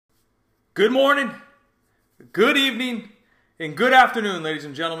Good morning, good evening, and good afternoon, ladies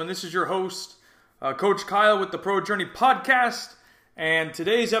and gentlemen. This is your host, Coach Kyle with the Pro Journey Podcast. And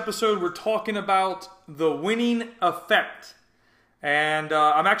today's episode, we're talking about the winning effect. And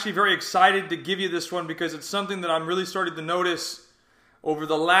I'm actually very excited to give you this one because it's something that I'm really starting to notice over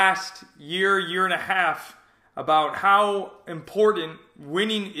the last year and a half about how important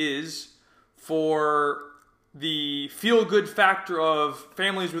winning is for the feel-good factor of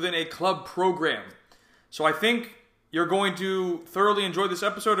families within a club program. So I think you're going to thoroughly enjoy this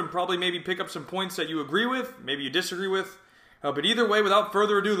episode and probably maybe pick up some points that you agree with, maybe you disagree with. But either way, without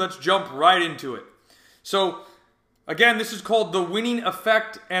further ado, let's jump right into it. So again, this is called the winning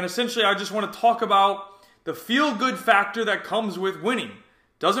effect, and essentially I just want to talk about the feel-good factor that comes with winning.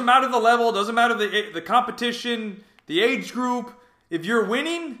 Doesn't matter the level, doesn't matter the competition, the age group. If you're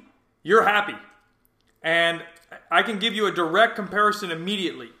winning, you're happy. And I can give you a direct comparison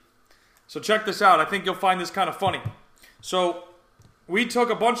immediately. So check this out. I think you'll find this kind of funny. So we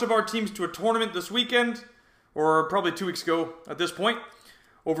took a bunch of our teams to a tournament this weekend, or probably 2 weeks ago at this point,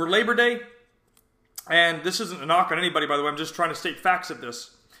 over Labor Day. And this isn't a knock on anybody, by the way. I'm just trying to state facts at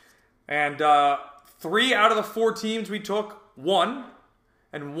this. And 3 out of the 4 teams we took won,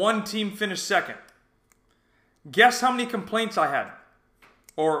 and 1 team finished second. Guess how many complaints I had,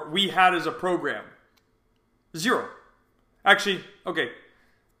 or we had as a program? 0. Actually, okay,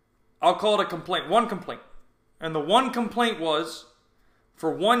 I'll call it a complaint. 1 complaint. And the 1 complaint was, for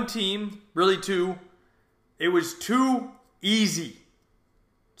 1 team, really 2, it was too easy.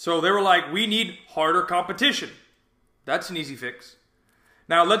 So they were like, we need harder competition. That's an easy fix.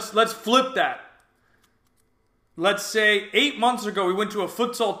 Now let's flip that. Let's say 8 months ago we went to a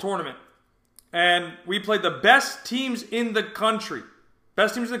futsal tournament and we played the best teams in the country.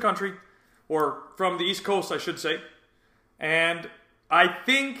 Best teams in the country. Or from the East Coast, I should say. And I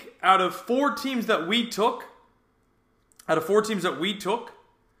think out of 4 teams that we took,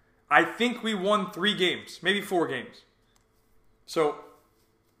 I think we won 3 games, maybe 4 games. So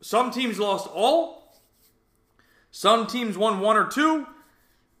some teams lost all, some teams won 1 or 2,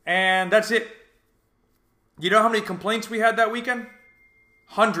 and that's it. You know how many complaints we had that weekend?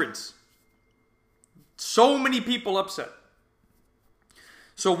 Hundreds. So many people upset.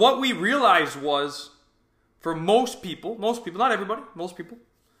 So what we realized was, for most people, not everybody, most people,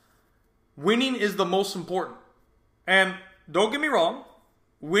 winning is the most important. And don't get me wrong,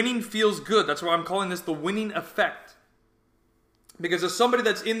 winning feels good. That's why I'm calling this the winning effect. Because as somebody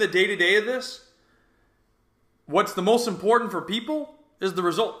that's in the day-to-day of this, what's the most important for people is the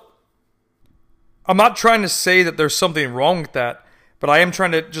result. I'm not trying to say that there's something wrong with that, but I am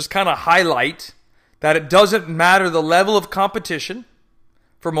trying to just kind of highlight that it doesn't matter the level of competition.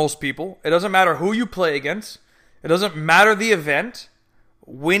 For most people, it doesn't matter who you play against. It doesn't matter the event.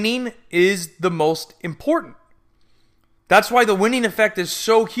 Winning is the most important. That's why the winning effect is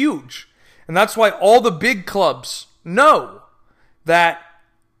so huge. And that's why all the big clubs know that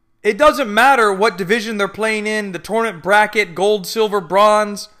it doesn't matter what division they're playing in, the tournament bracket, gold, silver,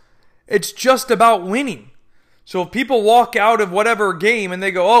 bronze. It's just about winning. So if people walk out of whatever game and they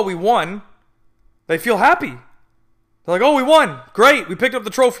go, oh, we won, they feel happy. They're like, oh, we won. Great. We picked up the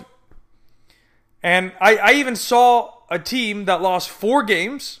trophy. And I even saw a team that lost 4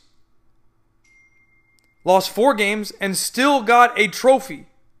 games. And still got a trophy.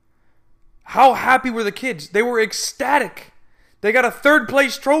 How happy were the kids? They were ecstatic. They got a 3rd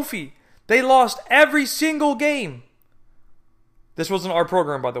place trophy. They lost every single game. This wasn't our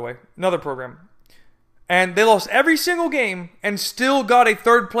program, by the way. Another program. And they lost every single game and still got a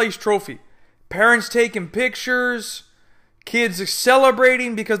 3rd place trophy. Parents taking pictures. Kids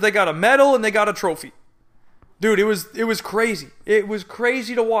celebrating because they got a medal and they got a trophy. Dude, it was crazy. It was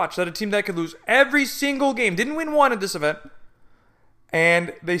crazy to watch that a team that could lose every single game, didn't win 1 at this event,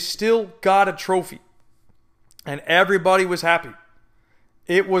 and they still got a trophy. And everybody was happy.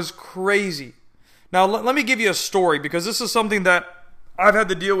 It was crazy. Now, let me give you a story because this is something that I've had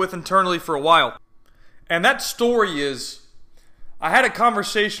to deal with internally for a while. And that story is, I had a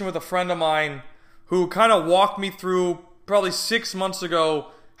conversation with a friend of mine who kind of walked me through probably 6 months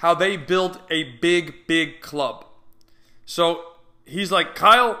ago how they built a big club. So he's like,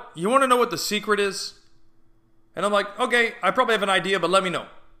 Kyle, you want to know what the secret is? And I'm like, okay, I probably have an idea, but let me know.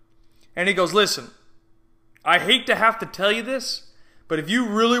 And he goes, listen, I hate to have to tell you this, but if you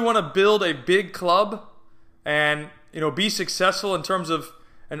really want to build a big club and be successful in terms of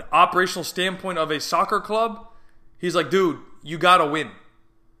an operational standpoint of a soccer club, he's like, dude, you got to win.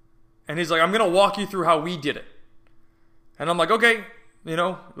 And he's like, I'm going to walk you through how we did it. And I'm like, okay,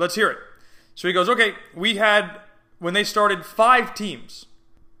 let's hear it. So he goes, okay, we had, when they started, 5 teams.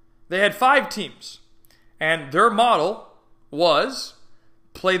 They had 5 teams. And their model was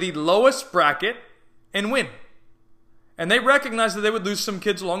play the lowest bracket and win. And they recognized that they would lose some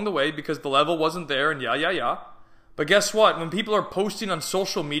kids along the way because the level wasn't there and yeah. But guess what? When people are posting on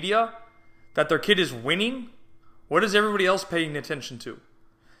social media that their kid is winning, what is everybody else paying attention to?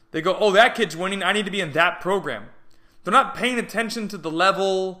 They go, oh, that kid's winning. I need to be in that program. They're not paying attention to the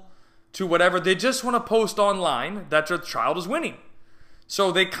level, to whatever. They just want to post online that their child is winning. So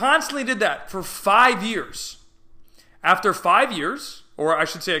they constantly did that for 5 years. After 5 years, or I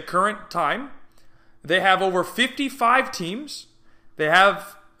should say at current time, they have over 55 teams. They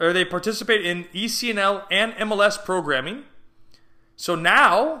participate in ECNL and MLS programming. So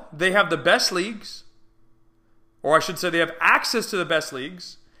now they have the best leagues, or I should say they have access to the best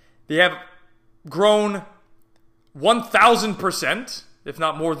leagues. They have grown 1,000%, if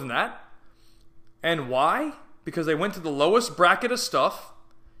not more than that. And why? Because they went to the lowest bracket of stuff,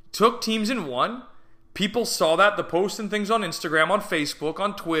 took teams and won. People saw that, the posts and things on Instagram, on Facebook,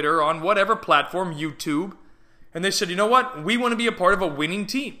 on Twitter, on whatever platform, YouTube. And they said, you know what? We want to be a part of a winning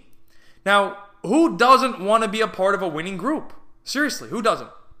team. Now, who doesn't want to be a part of a winning group? Seriously, who doesn't?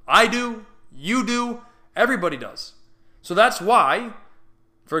 I do, you do, everybody does. So that's why,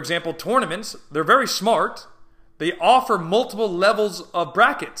 for example, tournaments, they're very smart. They offer multiple levels of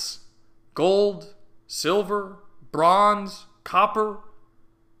brackets. Gold, silver, bronze, copper,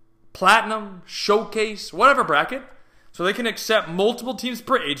 platinum, showcase, whatever bracket. So they can accept multiple teams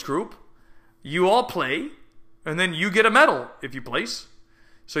per age group. You all play, and then you get a medal if you place.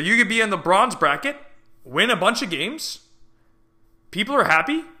 So you could be in the bronze bracket, win a bunch of games. People are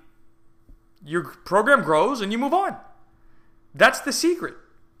happy. Your program grows, and you move on. That's the secret.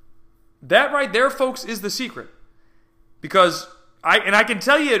 That right there, folks, is the secret. Because I can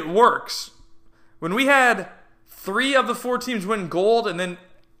tell you it works. When we had 3 of the 4 teams win gold, and then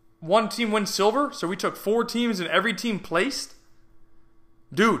 1 team win silver, so we took 4 teams and every team placed.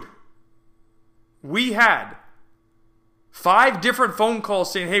 Dude, we had 5 different phone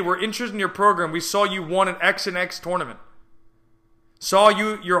calls saying, hey, we're interested in your program. We saw you won an X and X tournament. Saw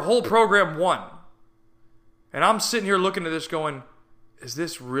your whole program won. And I'm sitting here looking at this going, is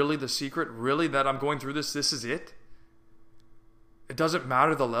this really the secret? Really that I'm going through this? This is it? It doesn't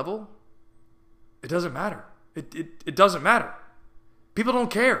matter the level? It doesn't matter. It doesn't matter. People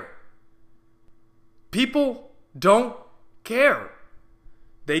don't care. People don't care.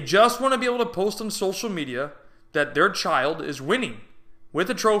 They just want to be able to post on social media that their child is winning with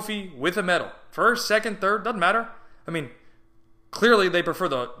a trophy, with a medal. First, second, third, doesn't matter. I mean, clearly they prefer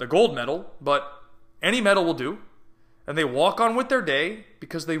the gold medal, but any medal will do. And they walk on with their day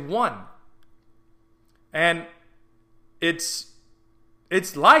because they won. And it's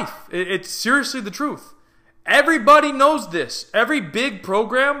life. It's seriously the truth. Everybody knows this. Every big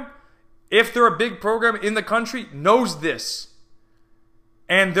program, if they're a big program in the country, knows this.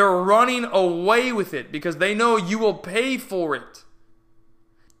 And they're running away with it because they know you will pay for it.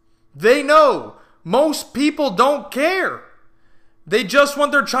 They know most people don't care. They just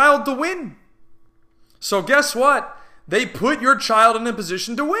want their child to win. So guess what? They put your child in a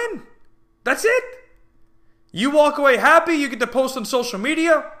position to win. That's it. You walk away happy. You get to post on social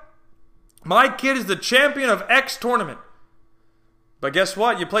media. My kid is the champion of X tournament. But guess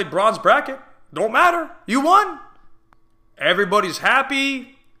what? You played bronze bracket. Don't matter. You won. Everybody's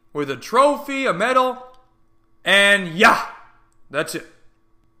happy with a trophy, a medal, and yeah, that's it.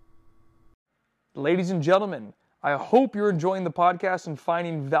 Ladies and gentlemen, I hope you're enjoying the podcast and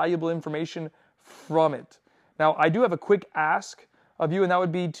finding valuable information from it. Now, I do have a quick ask of you, and that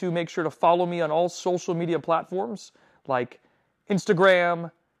would be to make sure to follow me on all social media platforms like Instagram,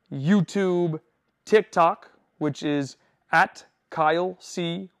 YouTube, TikTok, which is at Kyle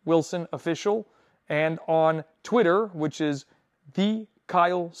C. Wilson Official, and on Twitter, which is the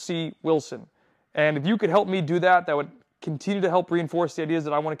Kyle C. Wilson. And if you could help me do that, that would continue to help reinforce the ideas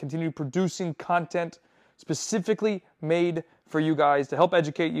that I want to continue producing content specifically made for you guys to help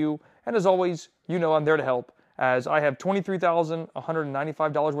educate you. And as always, you know I'm there to help, as I have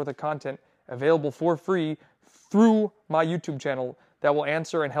 $23,195 worth of content available for free through my YouTube channel that will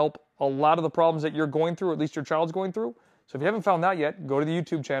answer and help a lot of the problems that you're going through, or at least your child's going through. So if you haven't found that yet, go to the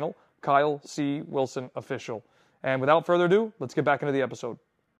YouTube channel, Kyle C. Wilson Official. And without further ado, let's get back into the episode.